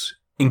is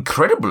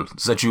incredible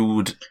that you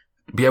would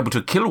be able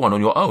to kill one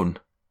on your own.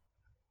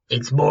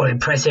 It's more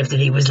impressive that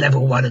he was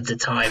level 1 at the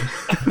time.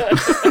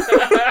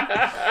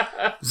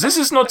 This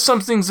is not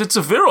something that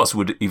Zephyros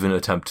would even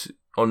attempt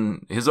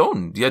on his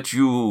own, yet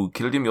you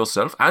killed him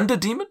yourself and a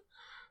demon?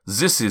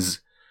 This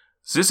is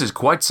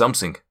quite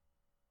something.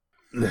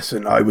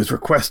 Listen, I was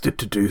requested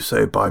to do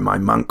so by my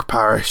monk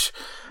parish,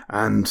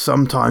 and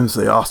sometimes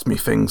they asked me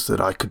things that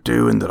I could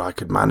do and that I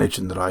could manage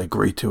and that I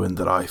agreed to and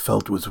that I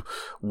felt was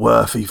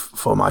worthy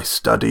for my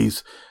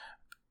studies.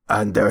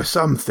 And there are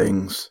some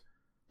things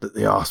that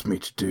they asked me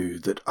to do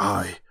that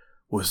I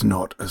was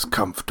not as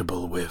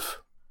comfortable with.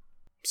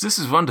 This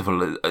is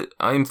wonderful.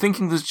 I am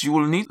thinking that you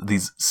will need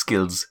these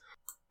skills.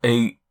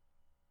 He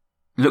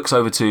looks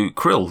over to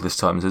Krill this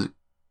time and says,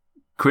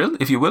 Krill,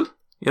 if you will,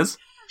 yes?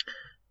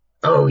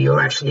 Oh, you're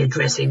actually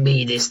addressing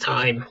me this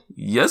time.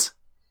 Yes?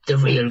 The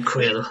real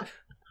Krill.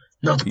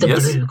 Not the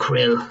Yes. blue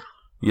Krill.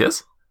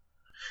 Yes?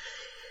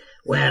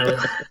 Well,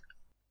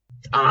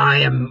 I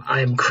am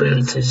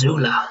Krill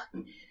Tazula,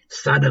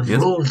 son of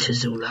Yes? Rule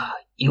Tazula.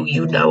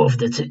 You know of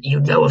the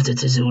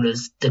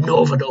Tazulas, the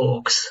Northern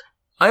Orcs.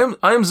 I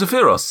am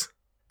Zephyros.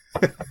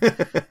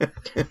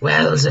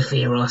 Well,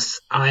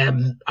 Zephyros, I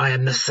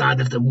am the son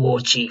of the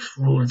war chief,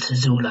 Rule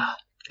Tazula,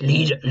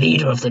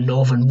 leader of the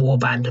Northern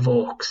Warband of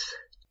Orcs.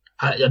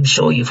 I'm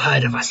sure you've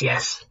heard of us,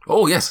 yes?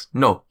 Oh, yes.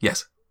 No,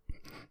 yes.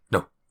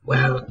 No.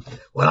 Well,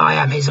 I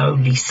am his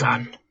only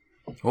son,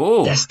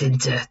 Oh,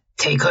 destined to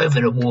take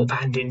over the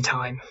warband in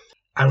time.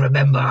 I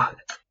remember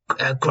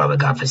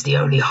growing up as the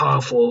only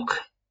half-orc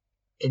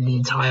in the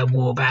entire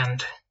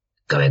warband,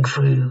 going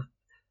through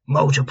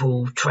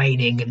multiple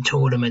training and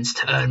tournaments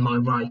to earn my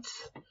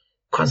rights,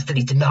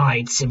 constantly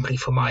denied simply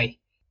for my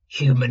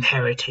human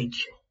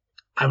heritage.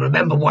 I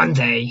remember one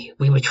day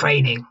we were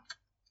training.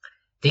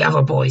 The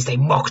other boys, they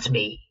mocked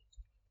me.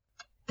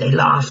 They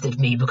laughed at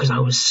me because I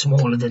was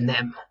smaller than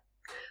them.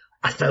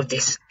 I felt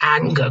this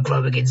anger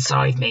growing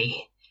inside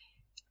me.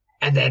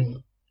 And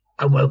then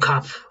I woke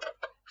up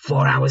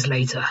 4 hours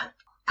later,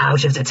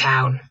 out of the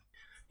town.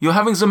 you're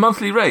having the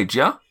monthly rage,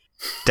 yeah?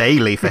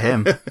 Daily for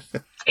him.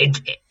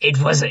 It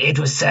was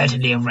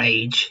certainly a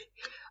rage,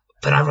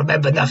 but I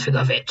remember nothing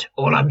of it.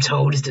 All I'm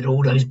told is that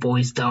all those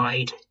boys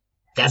died.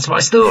 That's my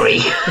story.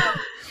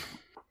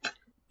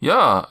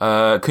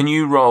 Yeah. Can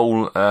you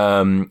roll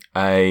another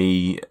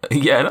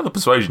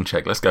persuasion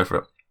check? Let's go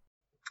for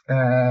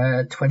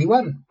it.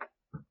 21.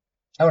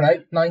 Oh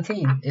no,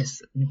 19. It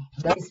is a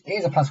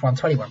 +1,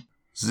 21.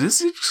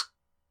 This is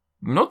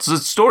not the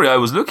story I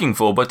was looking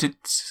for, but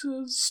it's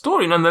a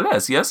story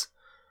nonetheless, yes?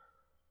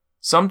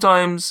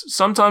 Sometimes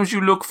you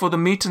look for the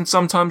meat and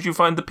sometimes you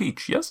find the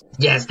peach, yes?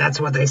 Yes,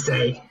 that's what they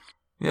say.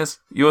 Yes.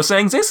 You're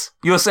saying this?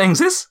 You're saying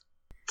this?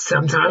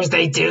 Sometimes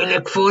they do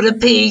look for the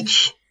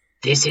peach.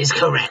 This is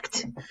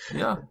correct.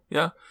 Yeah.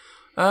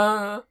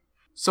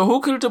 So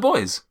who killed the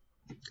boys?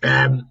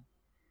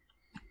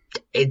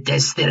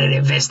 There's still an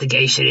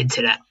investigation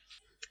into that.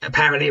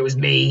 Apparently it was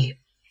me.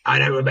 I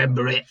don't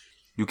remember it.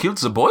 You killed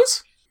the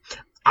boys?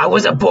 I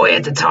was a boy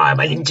at the time.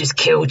 I didn't just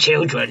kill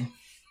children.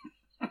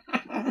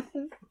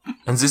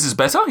 And this is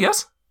better,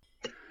 yes?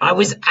 I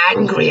was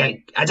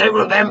angry. I don't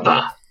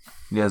remember.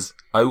 Yes.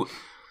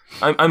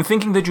 I'm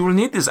thinking that you will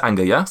need this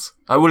anger, yes?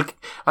 I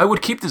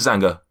would keep this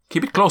anger.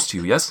 Keep it close to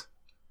you, yes?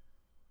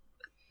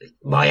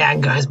 My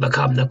anger has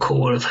become the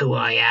core of who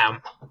I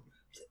am.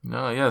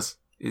 Ah, yes.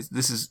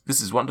 This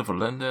is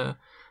wonderful. And,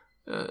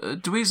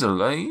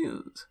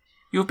 Dweezil,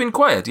 you've been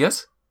quiet,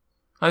 yes?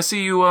 I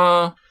see you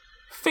are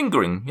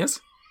fingering, yes?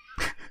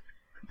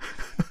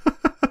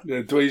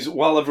 Yeah, Dweezil,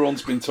 while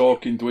everyone's been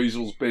talking,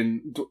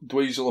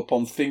 Dweezil,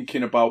 upon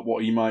thinking about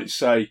what he might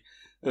say,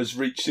 has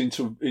reached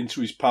into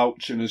his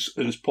pouch and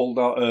has pulled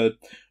out a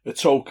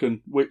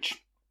token,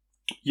 which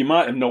you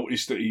might have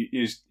noticed that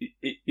he's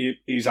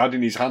had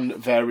in his hand at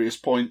various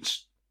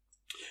points,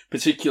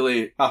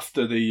 particularly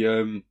after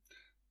the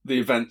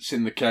events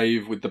in the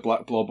cave with the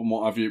black blob and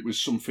what have you. It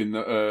was something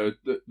that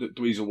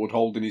Dweezil would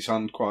hold in his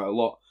hand quite a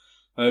lot.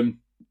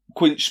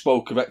 Quinch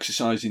spoke of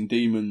exercising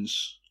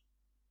demons.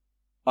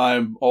 I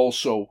am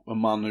also a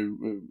man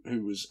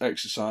who has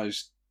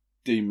exercised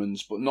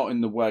demons, but not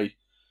in the way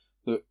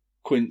that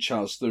Quinch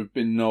has. There have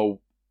been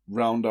no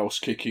roundhouse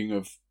kicking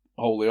of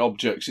holy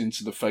objects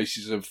into the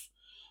faces of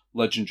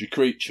legendary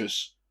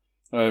creatures.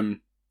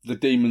 The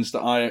demons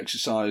that I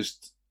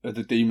exercised are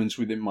the demons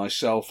within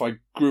myself. I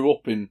grew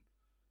up in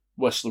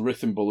West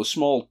Lorithenbull, a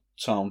small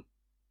town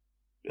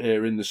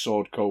here in the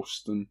Sword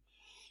Coast, and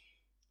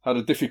had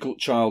a difficult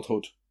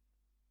childhood.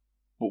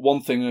 But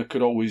one thing I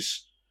could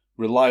always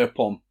rely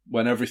upon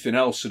when everything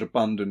else had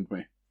abandoned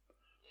me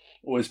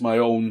was my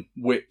own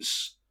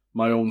wits,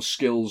 my own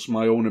skills,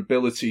 my own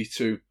ability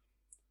to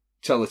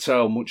tell a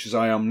tale, much as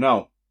I am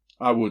now.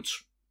 I would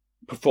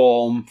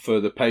perform for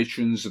the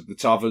patrons of the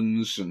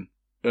taverns and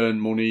earn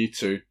money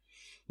to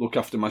look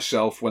after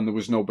myself when there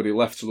was nobody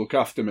left to look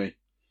after me.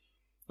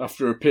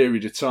 After a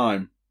period of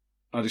time,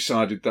 I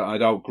decided that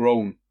I'd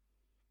outgrown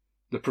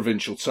the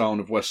provincial town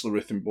of West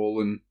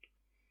Lorithenbull and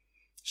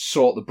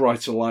sought the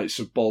brighter lights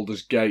of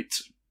Baldur's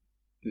Gate.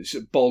 It's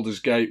at Baldur's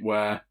Gate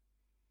where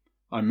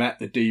I met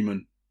the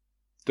demon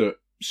that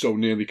so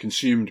nearly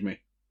consumed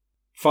me.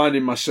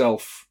 Finding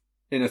myself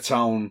in a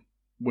town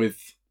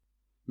with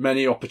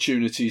many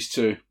opportunities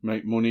to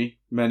make money,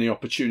 many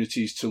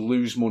opportunities to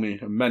lose money,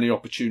 and many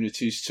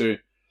opportunities to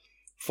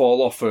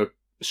fall off a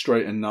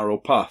straight and narrow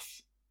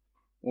path.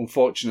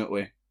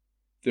 Unfortunately,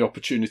 the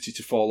opportunity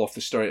to fall off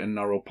the straight and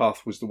narrow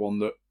path was the one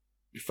that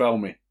befell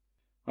me.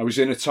 I was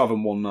in a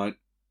tavern one night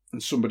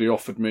and somebody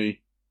offered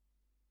me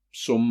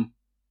some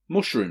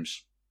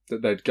mushrooms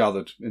that they'd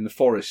gathered in the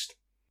forest.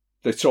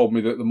 They told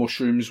me that the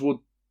mushrooms would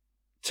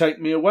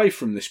take me away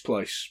from this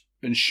place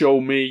and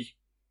show me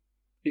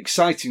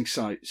exciting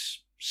sights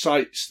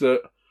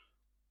that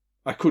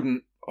I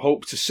couldn't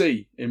hope to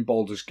see in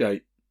Baldur's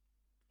Gate.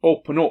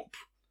 Open up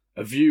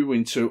a view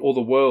into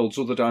other worlds,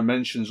 other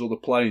dimensions, other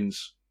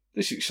planes.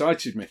 This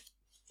excited me.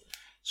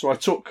 So I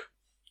took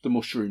the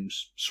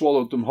mushrooms,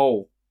 swallowed them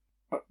whole,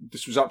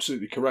 this was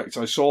absolutely correct.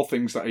 I saw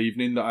things that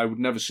evening that I would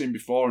never seen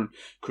before and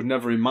could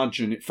never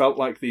imagine. It felt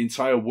like the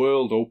entire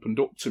world opened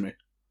up to me.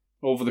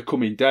 Over the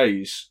coming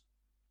days,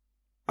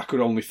 I could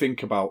only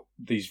think about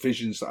these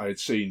visions that I had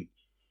seen.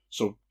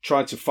 So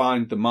tried to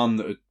find the man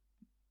that had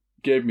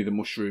gave me the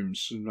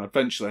mushrooms, and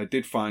eventually I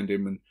did find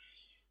him and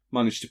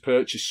managed to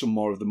purchase some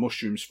more of the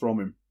mushrooms from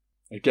him.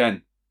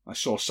 Again, I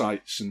saw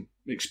sights and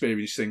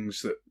experienced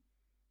things that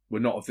were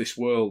not of this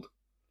world.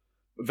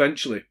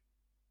 Eventually,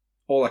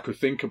 all I could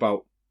think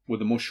about were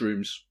the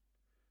mushrooms.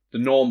 The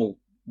normal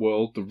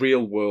world, the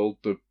real world,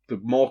 the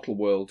mortal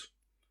world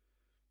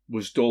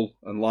was dull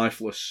and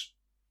lifeless,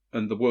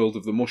 and the world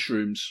of the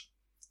mushrooms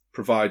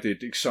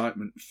provided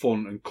excitement,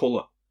 fun and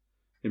colour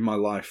in my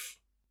life.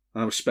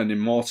 And I was spending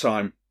more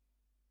time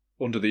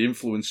under the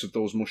influence of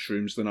those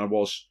mushrooms than I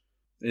was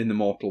in the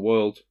mortal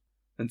world.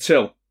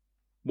 Until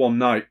one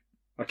night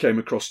I came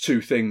across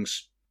two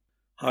things.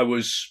 I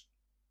was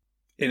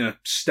in a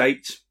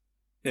state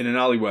in an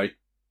alleyway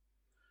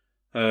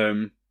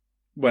when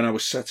I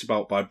was set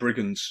about by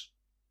brigands.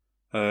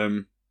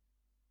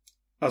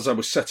 As I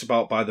was set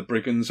about by the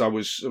brigands, I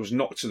was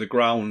knocked to the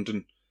ground,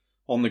 and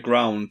on the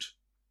ground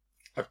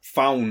I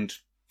found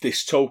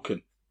this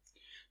token.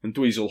 And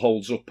Dweezil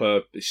holds up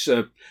it's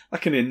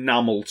like an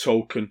enamel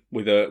token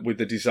with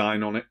a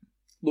design on it.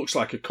 Looks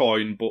like a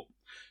coin, but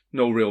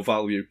no real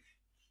value.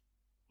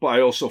 But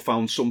I also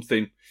found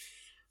something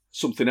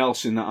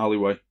else in that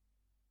alleyway,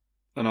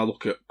 and I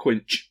look at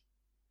Quinch.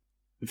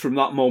 And from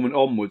that moment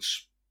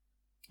onwards,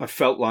 I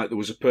felt like there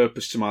was a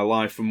purpose to my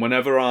life. And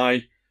whenever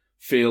I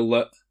feel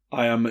that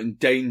I am in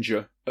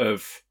danger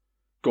of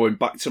going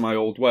back to my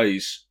old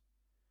ways,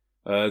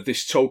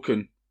 this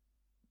token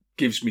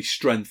gives me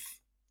strength.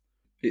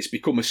 It's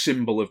become a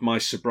symbol of my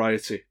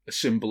sobriety, a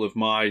symbol of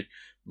my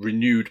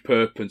renewed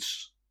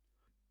purpose.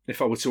 If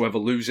I were to ever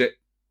lose it,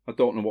 I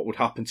don't know what would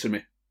happen to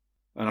me.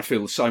 And I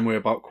feel the same way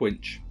about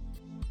Quinch.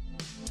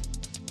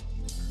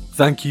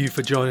 Thank you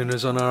for joining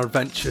us on our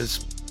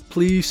adventures.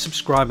 Please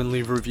subscribe and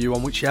leave a review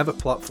on whichever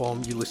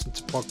platform you listen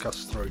to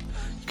podcasts through.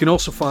 You can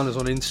also find us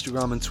on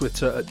Instagram and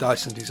Twitter at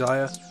Dyson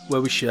Desire,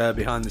 where we share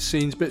behind the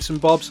scenes bits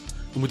and bobs,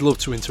 and we'd love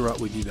to interact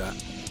with you there.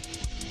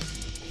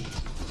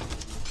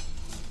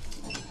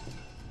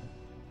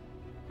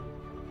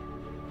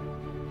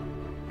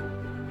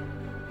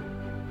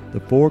 The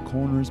Four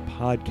Corners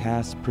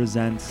Podcast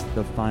presents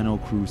The Final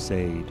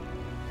Crusade,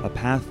 a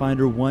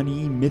Pathfinder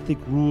 1E Mythic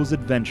Rules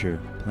adventure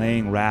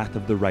playing Wrath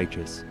of the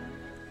Righteous.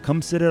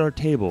 Come sit at our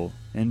table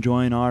and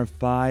join our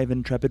 5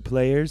 intrepid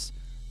players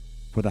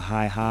for the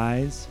high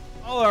highs,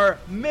 or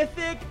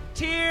Mythic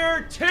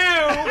Tier 2,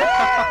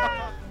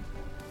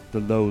 the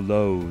low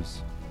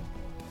lows,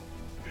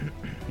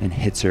 and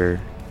hits her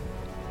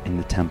in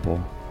the temple.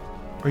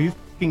 Are you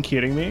f***ing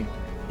kidding me?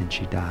 And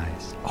she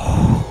dies.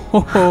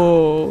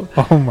 Oh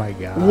my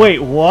god. Wait,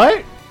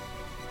 what?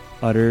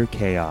 Utter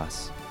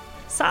chaos.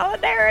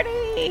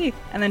 Solidarity!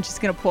 And then she's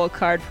gonna pull a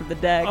card from the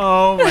deck.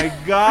 Oh my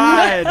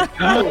god.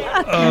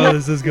 Oh,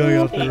 this is going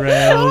off the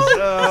rails.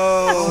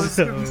 Oh,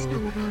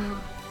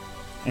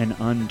 An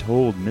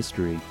untold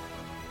mystery.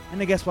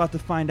 And I guess we'll have to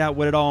find out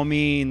what it all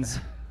means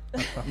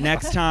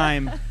next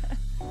time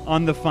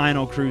on The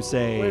Final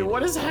Crusade. Wait,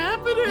 what is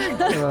happening?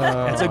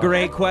 That's a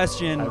great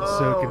question. I'm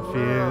so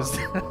confused.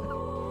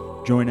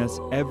 Join us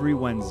every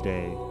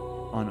Wednesday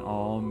on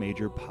all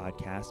major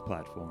podcast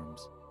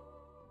platforms.